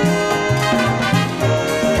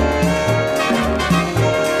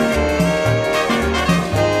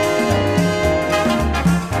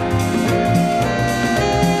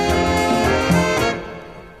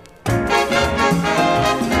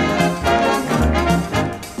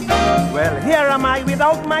 Well, here am I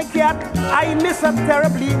without my cat. I miss her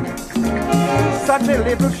terribly. Such a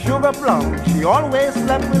little sugar plum. She always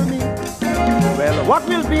slept with me. Well, what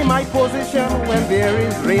will be my position when there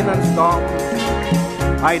is rain and storm?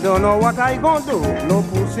 I don't know what I gonna do. No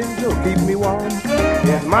pussy to keep me warm.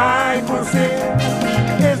 Is my pussy,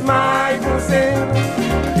 is my pussy,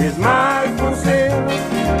 is my pussy,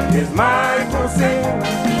 is my pussy.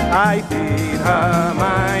 I feed her,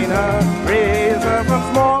 mind her, raise her from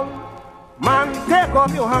small. Man, take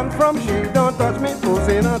off your hand from she. Don't touch me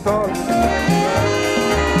pussy at all.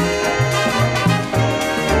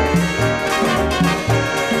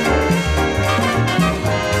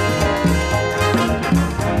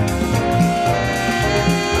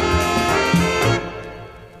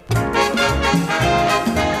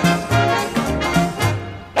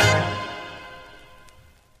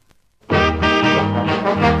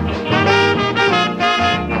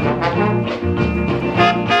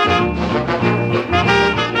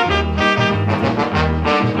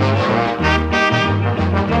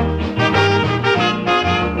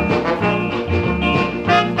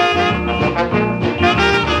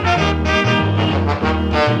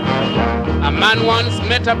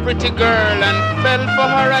 Met a pretty girl and fell for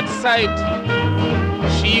her at sight.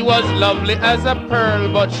 She was lovely as a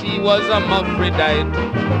pearl, but she was a Aphrodite.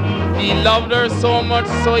 He loved her so much,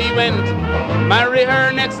 so he went marry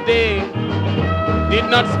her next day. Did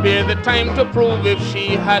not spare the time to prove if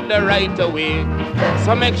she had the right away.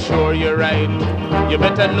 So make sure you're right. You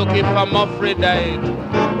better look if I'm Aphrodite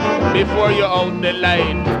before you're out the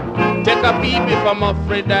light. Take a peep if I'm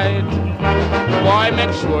Aphrodite. Boy,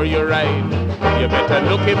 make sure you're right. You better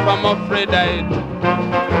look if I'm Aphrodite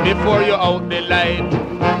before you're out the light.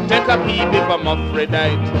 Take a peep if I'm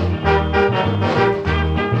Aphrodite.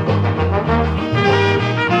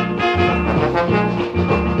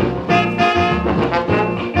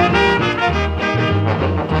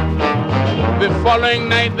 The following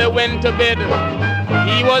night they went to bed.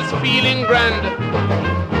 He was feeling grand.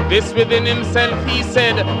 This within himself he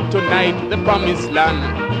said, tonight the promised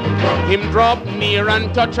land. Him drop near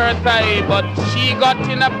and touch her thigh, but she got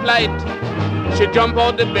in a plight. She jump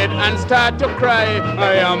out the bed and start to cry.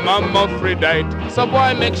 I am a Aphrodite. So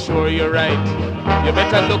boy, make sure you're right. You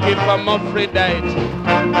better look if I'm Aphrodite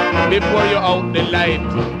before you're out the light.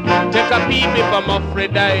 Take a peep if I'm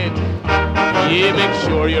Aphrodite. Yeah, make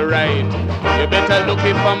sure you're right. You better look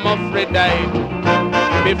if I'm Aphrodite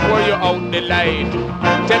before you're out the light.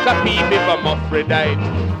 Take a peep if I'm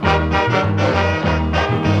Aphrodite.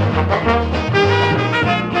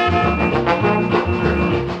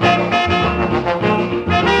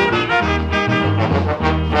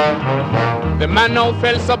 The man now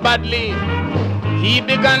felt so badly, he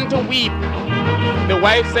began to weep. The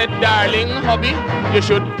wife said, darling, hubby, you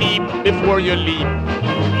should peep before you leap.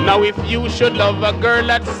 Now if you should love a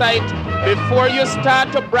girl at sight, before you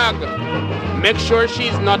start to brag, make sure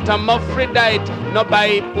she's not a Aphrodite, no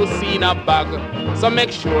buy pussy in a bag. So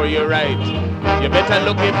make sure you're right. You better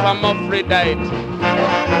look if I'm Aphrodite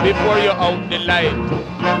before you're out the light.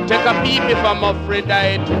 Take a peep if I'm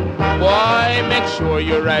Aphrodite. Boy, make sure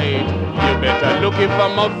you're right. You better look if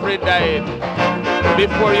I'm Aphrodite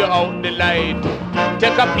before you're out the light.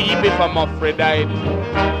 Take a peep if I'm Aphrodite.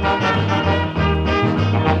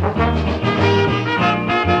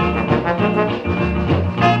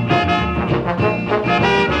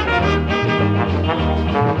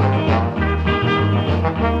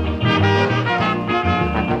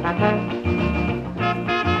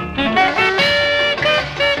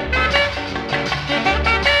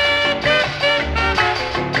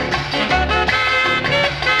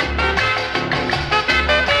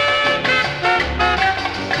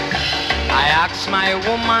 My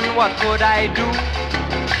woman, what could I do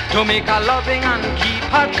to make her loving and keep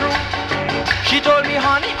her true? She told me,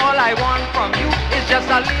 honey, all I want from you is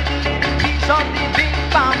just a little piece of the big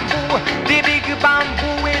bamboo. The big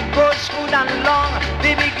bamboo, it grows good and long.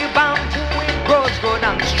 The big bamboo, it grows good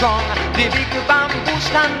and strong. The big bamboo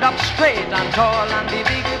stand up straight and tall, and the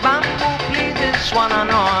big bamboo pleases one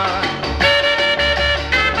and all.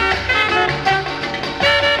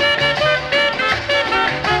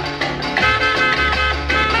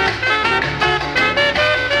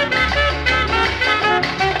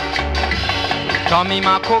 Tommy,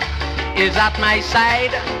 my cook, is at my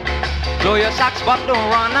side. Blow your sax but don't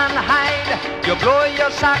run and hide. You blow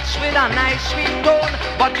your sax with a nice sweet tone,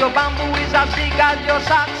 but your bamboo is as big as your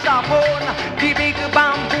saxophone. The big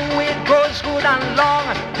bamboo, it grows good and long.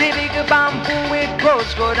 The big bamboo, it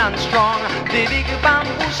grows good and strong. The big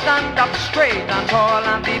bamboo stand up straight and tall,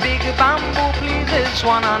 and the big bamboo pleases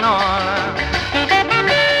one and all.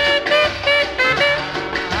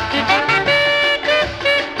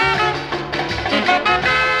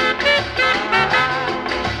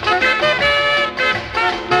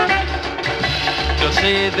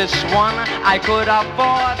 Say this one I could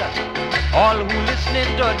afford. All who listening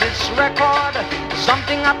to this record,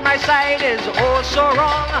 something at my side is oh so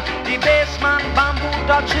wrong. The bassman bamboo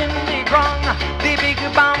touching the ground. The big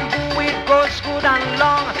bamboo it grows good and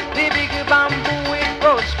long. The big bamboo it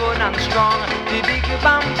grows good and strong. The big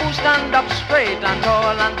bamboo stand up straight and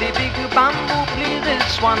tall, and the big bamboo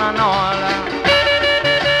pleases one and all.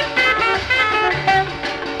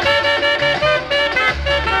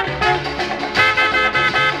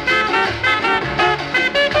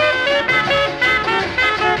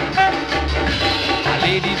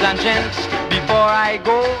 Ladies and gents, before I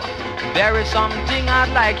go, there is something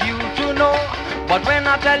I'd like you to know. But when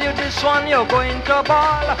I tell you this one, you're going to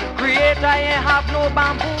ball. Creator ain't have no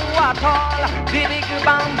bamboo at all. The big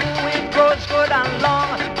bamboo, it grows good and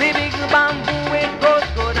long. The big bamboo, it grows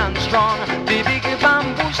good and strong. The big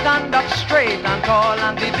bamboo stand up straight and tall,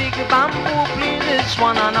 and the big bamboo pleases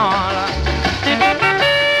one and all.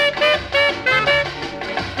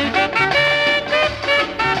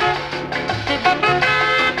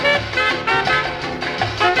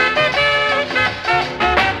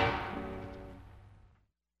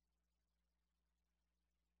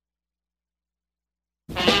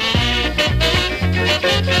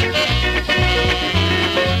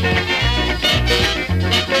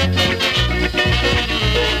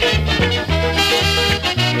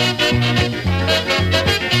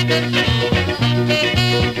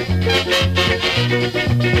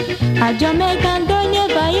 A Jamaican girl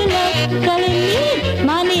never you left, telling me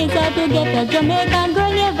money is hard to get. A Jamaican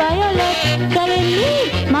girl never you left, telling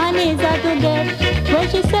me money is hard to get. When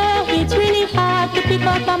she said it's really hard to pick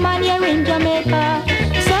up a man here in Jamaica,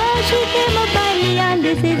 so she came up by me and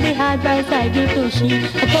this is the advice I give to she.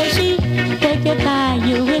 I tell she, take your time,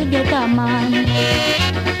 you will get a man.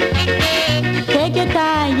 Take your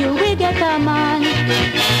time, you will get a man.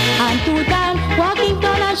 And 2 times, walking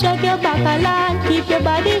down and shake your back a land. Keep your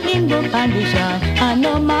body in good condition, and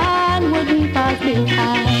no man wouldn't pass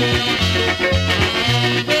behind.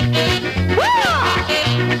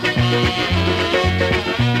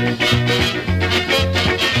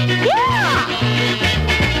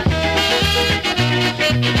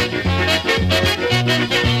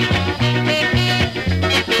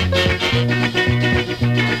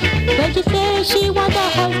 When she says she wants a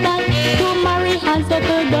husband to marry and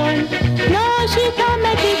settle down, no, she can't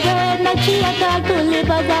make it good, not she at all to live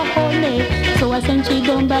as a homemaid. So I send she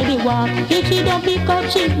down by the walk. If she don't pick up,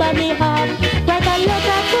 she's by the half. Write a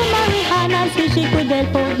letter to marry her and see she could help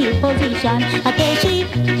hold the position. I tell she,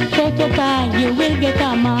 take your time, you will get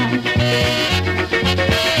a man.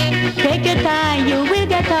 Take your time, you will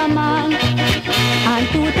get a man. And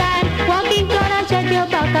 2 times, walking down and check your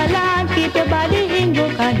back a land. Keep your body in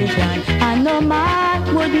good condition, and no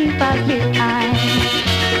man wouldn't pass behind.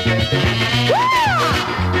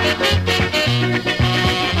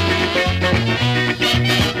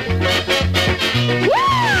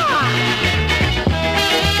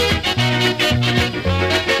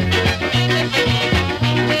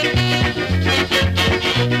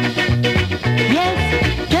 Yes,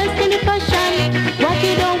 just in the fashion, what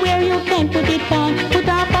you don't wear you can put it on. Put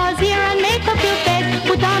on paws here and make up your face.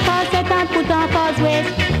 Put on paws set and put on paws waist.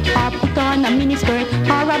 Or put on a miniskirt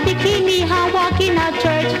or a bikini and walk in a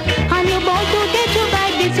church. And you're bound to get you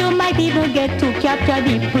like this, you might even get to capture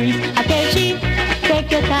the priest. I tell she,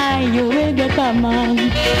 take your time, you will get a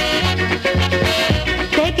man.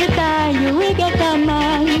 Take your time, you will get a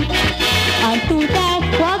man. And 2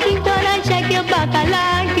 times, walking down and check your back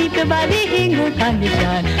along. Keep your body in good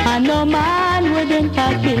condition, and no man wouldn't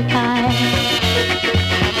pass behind.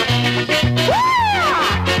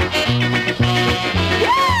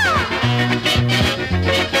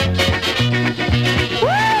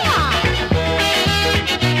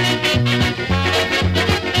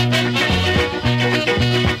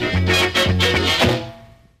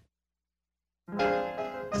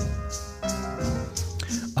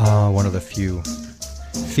 One of the few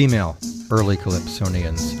female early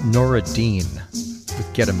Calypsonians, Nora Dean with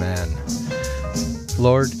Get a Man.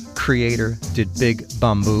 Lord Creator did Big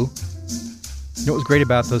Bamboo. You know what was great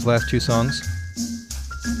about those last 2 songs?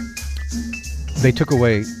 They took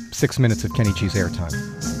away 6 minutes of Kenny G's airtime.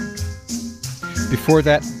 Before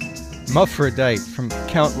that, Muffredite from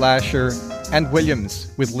Count Lasher and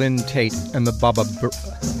Williams with Lynn Tate and the Baba...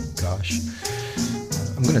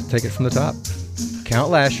 I'm going to take it from the top.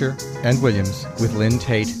 Count Lasher and Williams with Lynn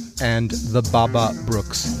Tate and the Baba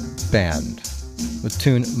Brooks Band. The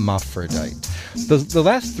tune Muffredite. The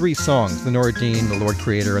last three songs, the Nora Dean, the Lord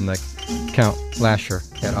Creator, and the Count Lasher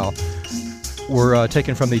et al., were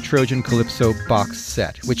taken from the Trojan Calypso box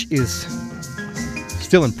set, which is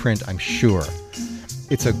still in print, I'm sure.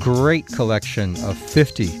 It's a great collection of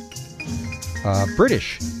 50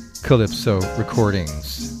 British Calypso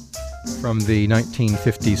recordings from the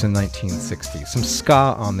 1950s and 1960s. Some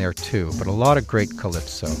ska on there too, but a lot of great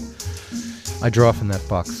Calypso. I draw from that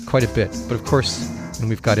box quite a bit, but of course, and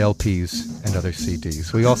we've got LPs and other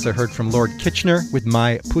CDs. We also heard from Lord Kitchener with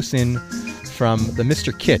My Poussin from the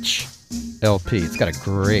Mr. Kitsch LP. It's got a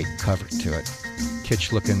great cover to it.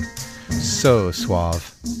 Kitsch looking so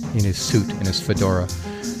suave in his suit and his fedora.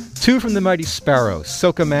 Two from the Mighty Sparrows,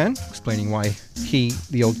 Soca Man, explaining why he,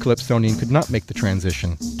 the old Calypsonian, could not make the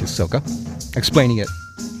transition to soca, explaining it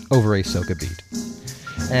over a soca beat.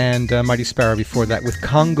 And Mighty Sparrow before that with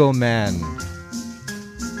Congo Man.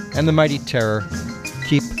 And the Mighty Terror,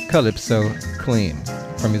 Keep Calypso Clean,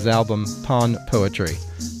 from his album Pawn Poetry.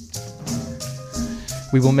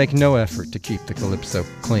 We will make no effort to keep the Calypso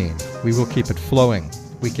clean. We will keep it flowing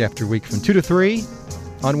week after week from 2 to 3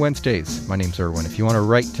 on Wednesdays. My name's Irwin. If you want to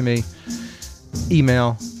write to me,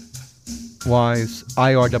 email wise,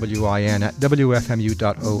 IRWIN at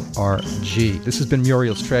WFMU.org. This has been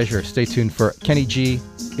Muriel's Treasure. Stay tuned for Kenny G,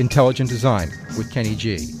 Intelligent Design with Kenny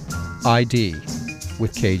G, ID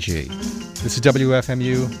with KG. This is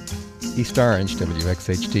WFMU, East Orange,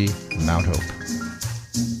 WXHD, Mount Hope.